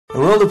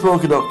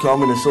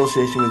WorldofPoker.com, in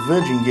association with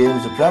Virgin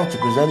Games, are proud to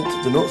present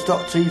the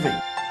Nutstock TV.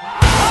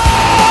 Oh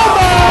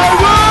my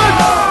word!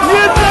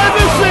 You've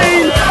never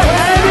seen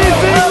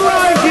anything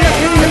like it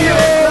in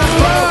your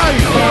life!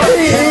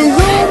 It is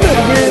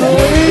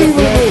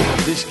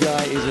unbelievable! This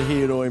guy is a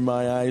hero in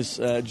my eyes.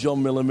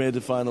 John Miller made the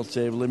final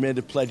table. He made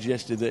a pledge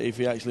yesterday that if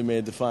he actually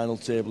made the final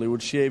table, he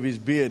would shave his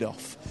beard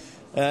off.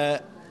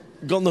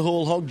 Gone the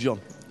whole hog,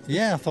 John?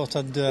 Yeah, I thought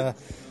I'd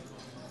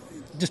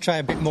just try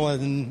a bit more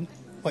than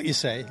what you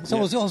say. It's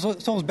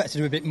always better to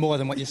do a bit more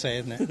than what you say,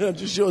 isn't it?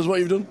 Just show us what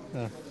you've done.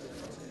 Yeah.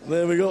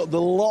 There we go. The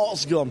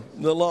lot's gone.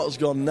 The lot's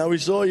gone. Now, we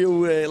saw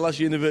you last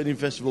year in the Virgin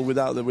Festival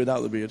without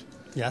the beard.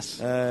 Yes.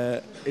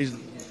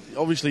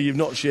 Obviously, you've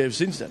not shaved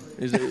since then,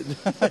 is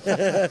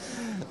it?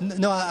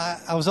 No,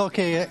 I was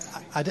okay.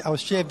 I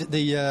was shaved at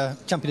the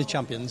Champion of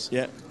Champions.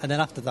 Yeah. And then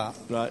after that,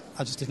 right,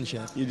 I just didn't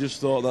shave. You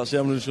just thought, that's it,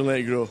 I'm just going to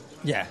let it grow.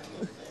 Yeah.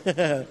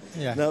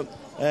 Yeah. Now,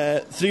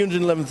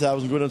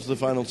 311,000 going on to the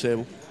final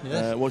table.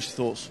 Yes. What's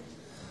your thoughts?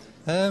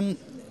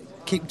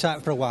 Keep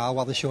tight for a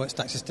while the short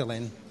stacks are still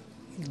in.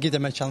 Give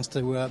them a chance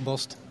to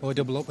bust or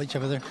double up,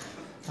 whichever they're.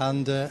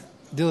 And the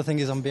other thing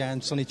is I'm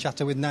behind Sonny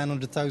Chatter with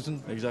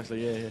 900,000.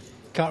 Exactly, yeah.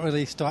 Can't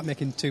really start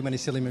making too many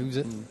silly moves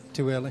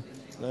too early.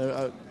 We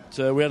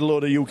had a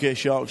load of UK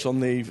sharks on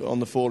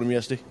the forum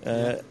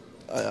yesterday.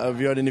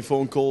 Have you had any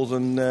phone calls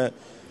and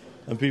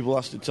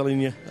people telling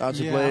you how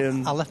to play?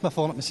 And I left my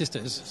phone at my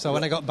sister's, so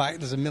when I got back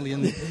there's a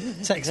million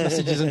text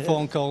messages and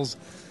phone calls.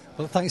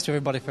 Well, thanks to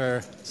everybody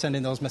for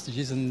sending those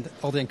messages and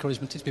all the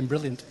encouragement. It's been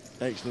brilliant.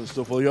 Excellent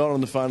stuff. Well, you're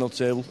on the final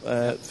table.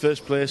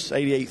 First place,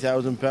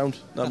 £88,000.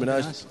 That'd be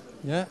nice.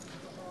 Yeah.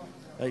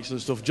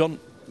 Excellent stuff. John,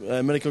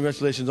 many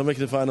congratulations on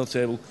making the final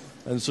table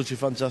and such a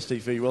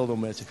fantastic feat. Well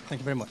done, matey.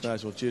 Thank you very much.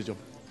 Nice one. Cheers, John.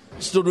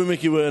 Stood with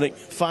Mickey Wernick.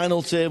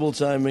 Final table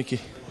time, Mickey.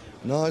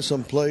 Nice,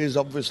 I'm pleased,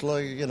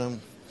 obviously,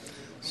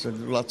 So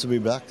glad to be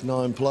back.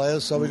 9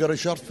 players, so we got a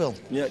shot, Phil.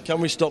 Yeah, can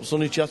we stop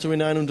Sonny Chatter with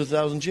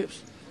 900,000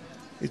 chips?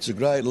 It's a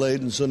great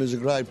lead, and Sonny's a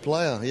great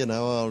player. I'm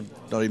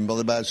not even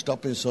bothered about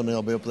stopping Sonny.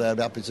 I'll be up there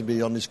happy to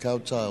be on his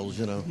coattails.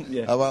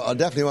 Yeah. I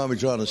definitely won't be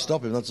trying to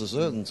stop him. That's a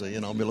certainty.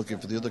 I'll be looking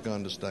for the other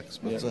kind of stacks.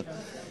 But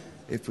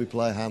if we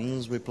play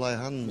hands, we play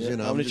hands. Yeah.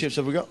 How many chips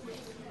have we got?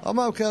 I'm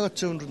okay at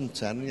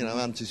 210.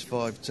 Anti's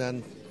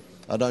 510.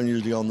 I don't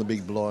usually go on the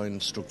big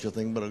blind structure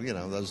thing, but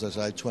as they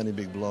say, 20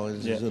 big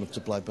blinds is enough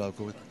to play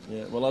poker with.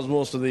 Yeah, well, as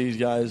most of these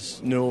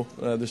guys know,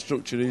 the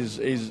structure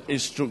is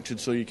structured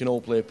so you can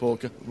all play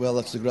poker. Well,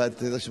 that's the great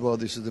thing. That's why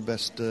this is the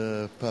best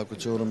poker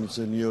tournaments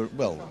in Europe.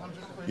 Well,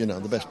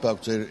 the best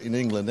poker in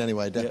England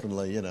anyway.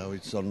 Definitely,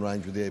 it's on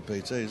range with the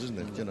APTs, isn't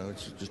it?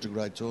 It's just a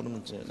great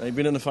tournament. Yeah. Now, you've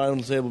been on the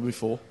final table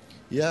before.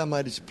 Yeah, I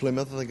made it to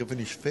Plymouth. I think I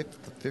finished 5th,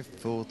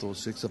 4th or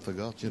 6th, I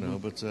forgot,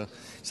 but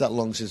it's that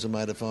long since I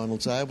made a final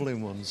table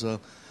in one, so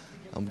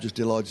I'm just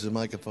delighted to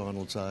make a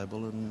final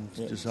table and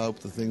just hope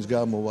that things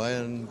go my way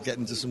and get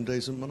into some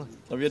decent money.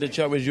 Have you had a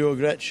chat with Joe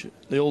Gretsch,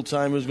 the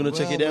old-timer who's going to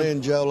take it down? Me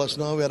and Joe last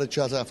night, we had a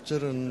chat after,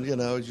 and,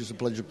 it's just a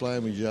pleasure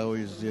playing with Joe.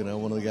 He's,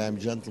 one of the game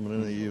gentlemen,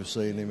 isn't he? You've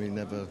seen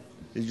him,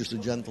 he's just a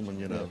gentleman,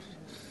 Yeah.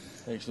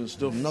 Excellent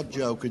stuff. Not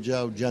Joker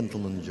Joe,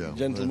 Gentleman Joe.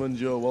 Gentleman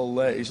Joe.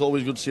 Well, it's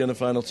always good to see you on the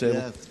final table.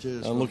 Yeah,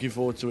 cheers. I'm looking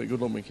forward to it. Good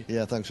luck, Mickey.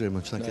 Yeah, thanks very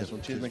much. Thank you.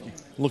 One. Cheers, Mickey.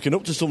 Looking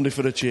up to somebody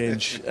for a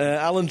change.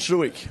 Alan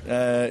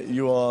Trueick,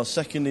 you are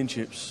second in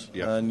chips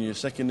and you're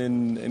second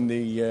in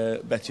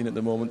the betting at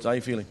the moment. How are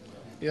you feeling?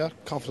 Yeah,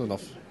 confident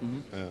enough.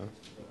 Mm-hmm.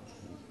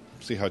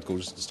 See how it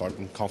goes at the start.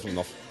 I'm confident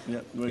enough.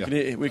 Yeah,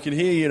 we can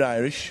hear you're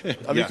Irish.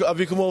 Have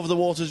you come over the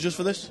waters just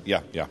for this?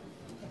 Yeah.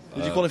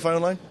 Did you qualify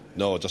online?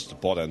 No, just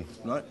bought in.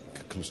 Right.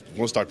 I'm going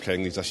to start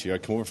playing these this year. I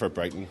come over for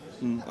Brighton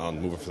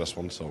and move over for this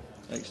one. So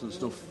excellent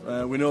stuff.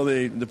 We know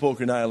the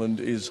poker in Ireland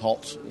is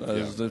hot.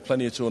 There's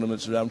plenty of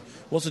tournaments around.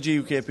 What's the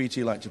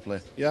GUKPT like to play?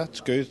 Yeah, it's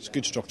good. It's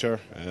good structure.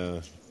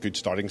 Good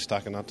starting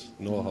stack and that.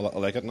 I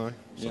like it now.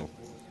 So.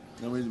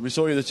 Yeah. We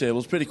saw you at the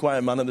tables. Pretty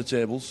quiet man at the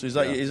tables. Is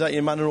that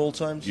your manner all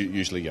times?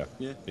 Usually, yeah.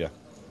 Yeah.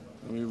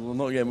 We will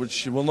not get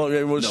much.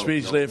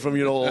 Speech there from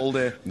you all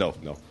day. No.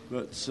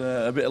 But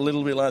a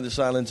little bit like the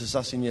silent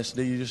assassin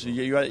yesterday.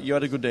 You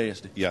had a good day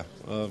yesterday. Yeah,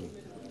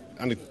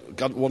 and it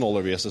got won all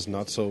the races and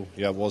that. So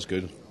yeah, it was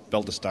good.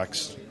 Built the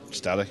stacks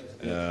steady.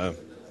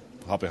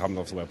 Happy having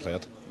enough the way I play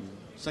it.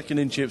 Second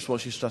in chips.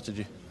 What's your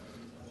strategy?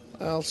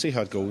 I'll see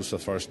how it goes the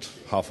first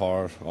half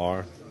hour.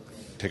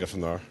 Take it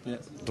from there. Yeah.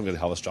 Don't really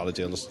have a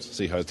strategy. I'll just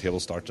see how the table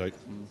starts out.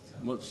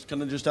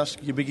 Can I just ask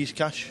your biggest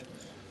cash?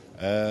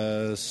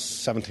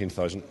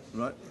 17,000.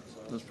 Right,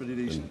 that's pretty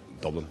decent. In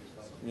Dublin.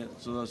 Yeah,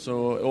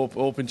 so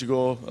hoping to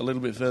go a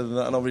little bit further than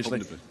that, and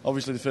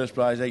obviously the first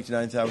prize,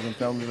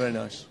 £89,000, very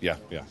nice. Yeah.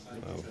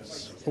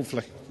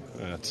 Hopefully,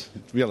 it's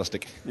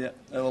realistic. Yeah,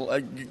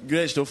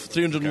 great stuff.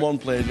 301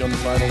 played on the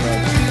final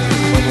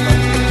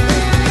round.